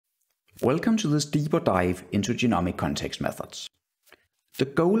Welcome to this deeper dive into genomic context methods. The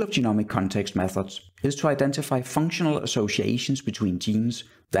goal of genomic context methods is to identify functional associations between genes,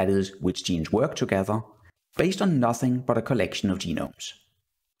 that is, which genes work together, based on nothing but a collection of genomes.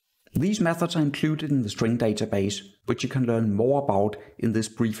 These methods are included in the string database, which you can learn more about in this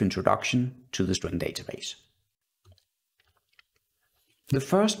brief introduction to the string database. The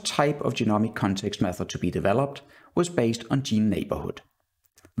first type of genomic context method to be developed was based on gene neighborhood.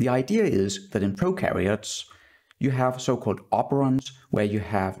 The idea is that in prokaryotes, you have so-called operons, where you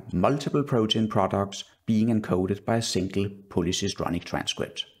have multiple protein products being encoded by a single polycistronic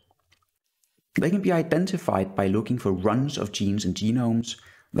transcript. They can be identified by looking for runs of genes in genomes,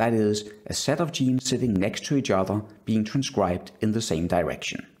 that is, a set of genes sitting next to each other being transcribed in the same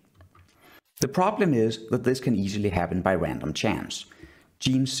direction. The problem is that this can easily happen by random chance.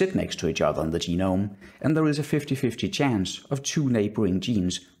 Genes sit next to each other in the genome, and there is a 50-50 chance of two neighboring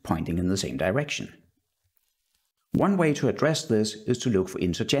genes pointing in the same direction. One way to address this is to look for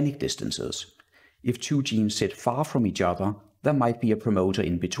intergenic distances. If two genes sit far from each other, there might be a promoter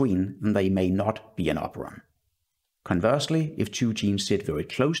in between, and they may not be an operon. Conversely, if two genes sit very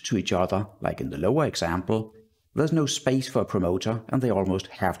close to each other, like in the lower example, there's no space for a promoter, and they almost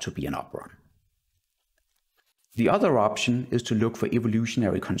have to be an operon. The other option is to look for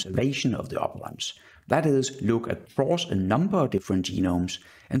evolutionary conservation of the operons. That is, look across a number of different genomes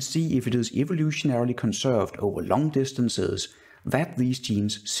and see if it is evolutionarily conserved over long distances that these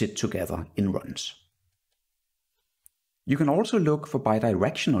genes sit together in runs. You can also look for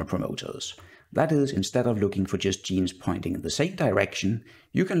bidirectional promoters. That is, instead of looking for just genes pointing in the same direction,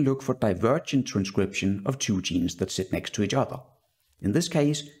 you can look for divergent transcription of two genes that sit next to each other. In this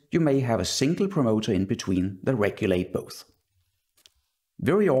case, you may have a single promoter in between that regulate both.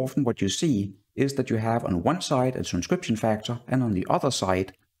 Very often what you see is that you have on one side a transcription factor and on the other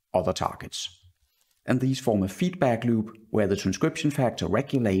side other targets. And these form a feedback loop where the transcription factor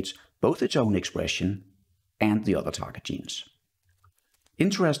regulates both its own expression and the other target genes.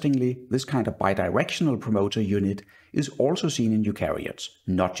 Interestingly, this kind of bidirectional promoter unit is also seen in eukaryotes,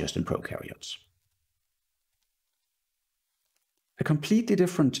 not just in prokaryotes. A completely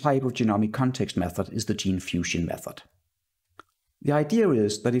different type of genomic context method is the gene fusion method. The idea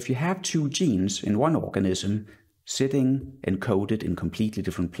is that if you have two genes in one organism sitting encoded in completely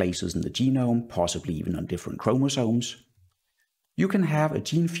different places in the genome, possibly even on different chromosomes, you can have a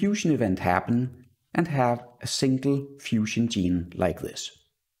gene fusion event happen and have a single fusion gene like this.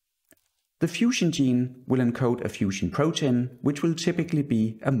 The fusion gene will encode a fusion protein, which will typically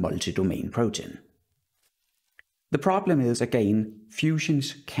be a multi-domain protein. The problem is, again,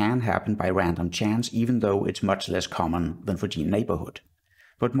 fusions can happen by random chance, even though it's much less common than for gene neighborhood.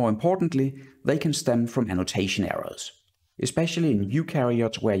 But more importantly, they can stem from annotation errors. Especially in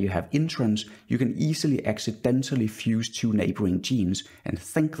eukaryotes where you have introns, you can easily accidentally fuse two neighboring genes and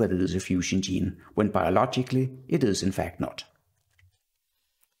think that it is a fusion gene, when biologically it is in fact not.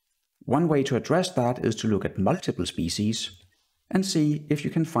 One way to address that is to look at multiple species and see if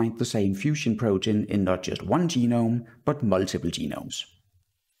you can find the same fusion protein in not just one genome, but multiple genomes.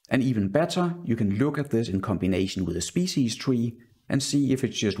 And even better, you can look at this in combination with a species tree and see if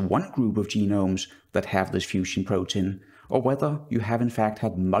it's just one group of genomes that have this fusion protein, or whether you have in fact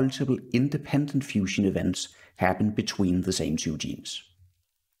had multiple independent fusion events happen between the same two genes.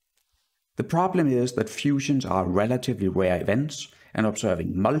 The problem is that fusions are relatively rare events, and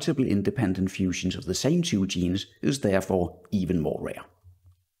observing multiple independent fusions of the same two genes is therefore even more rare.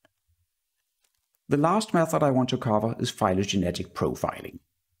 The last method I want to cover is phylogenetic profiling.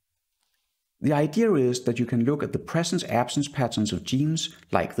 The idea is that you can look at the presence-absence patterns of genes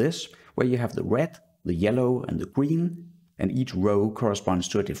like this, where you have the red, the yellow, and the green, and each row corresponds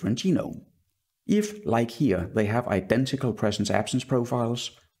to a different genome. If, like here, they have identical presence-absence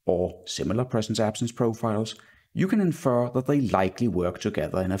profiles, or similar presence-absence profiles, you can infer that they likely work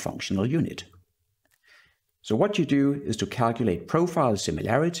together in a functional unit. So what you do is to calculate profile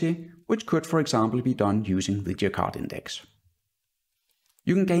similarity, which could, for example, be done using the Jaccard index.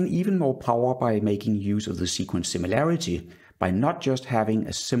 You can gain even more power by making use of the sequence similarity, by not just having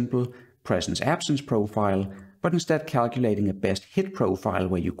a simple presence-absence profile, but instead calculating a best hit profile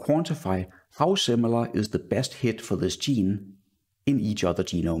where you quantify how similar is the best hit for this gene in each other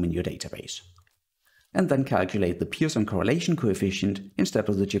genome in your database, and then calculate the Pearson correlation coefficient instead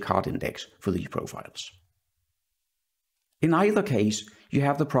of the Jaccard index for these profiles. In either case, you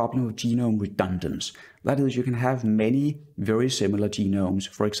have the problem of genome redundance. That is, you can have many very similar genomes,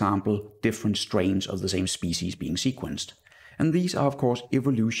 for example, different strains of the same species being sequenced. And these are, of course,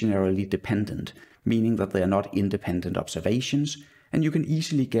 evolutionarily dependent, meaning that they are not independent observations, and you can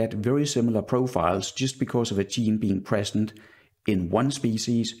easily get very similar profiles just because of a gene being present in one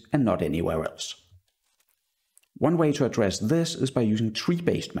species and not anywhere else. One way to address this is by using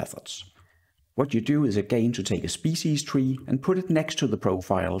tree-based methods. What you do is again to take a species tree and put it next to the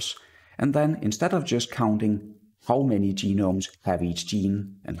profiles, and then instead of just counting how many genomes have each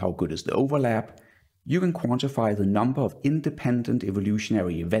gene and how good is the overlap, you can quantify the number of independent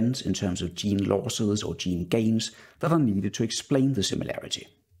evolutionary events in terms of gene losses or gene gains that are needed to explain the similarity.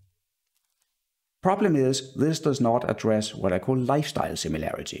 Problem is, this does not address what I call lifestyle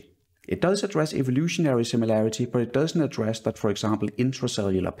similarity. It does address evolutionary similarity, but it doesn't address that, for example,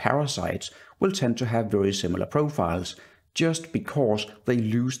 intracellular parasites will tend to have very similar profiles just because they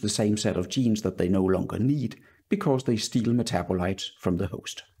lose the same set of genes that they no longer need because they steal metabolites from the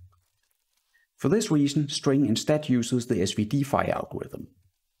host. For this reason, String instead uses the SVD-phy algorithm.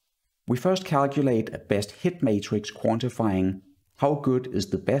 We first calculate a best hit matrix quantifying how good is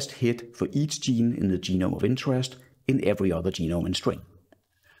the best hit for each gene in the genome of interest in every other genome in String,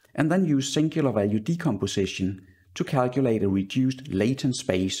 and then use singular value decomposition to calculate a reduced latent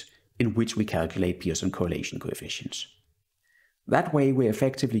space in which we calculate Pearson correlation coefficients. That way we're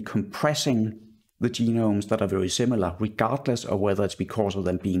effectively compressing the genomes that are very similar, regardless of whether it's because of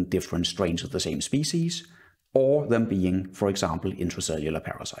them being different strains of the same species, or them being, for example, intracellular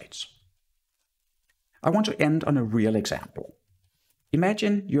parasites. I want to end on a real example.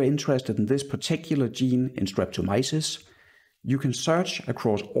 Imagine you're interested in this particular gene in streptomyces. You can search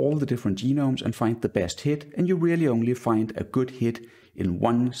across all the different genomes and find the best hit, and you really only find a good hit in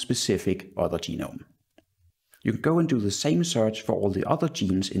one specific other genome. You can go and do the same search for all the other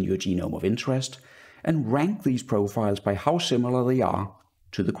genes in your genome of interest and rank these profiles by how similar they are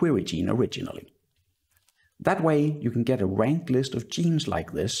to the query gene originally. That way you can get a ranked list of genes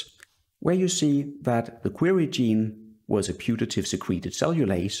like this, where you see that the query gene was a putative secreted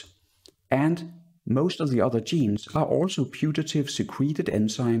cellulase, and most of the other genes are also putative secreted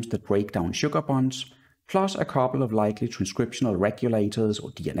enzymes that break down sugar bonds, plus a couple of likely transcriptional regulators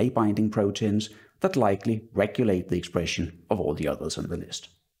or DNA binding proteins that likely regulate the expression of all the others on the list.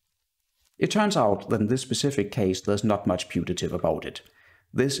 It turns out that in this specific case there's not much putative about it.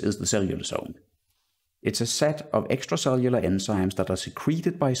 This is the cellulosome. It's a set of extracellular enzymes that are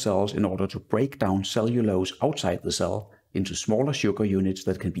secreted by cells in order to break down cellulose outside the cell into smaller sugar units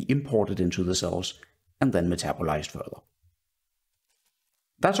that can be imported into the cells and then metabolized further.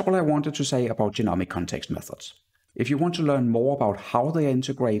 That's all I wanted to say about genomic context methods. If you want to learn more about how they are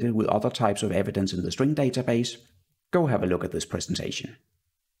integrated with other types of evidence in the String database, go have a look at this presentation.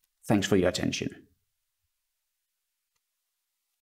 Thanks for your attention.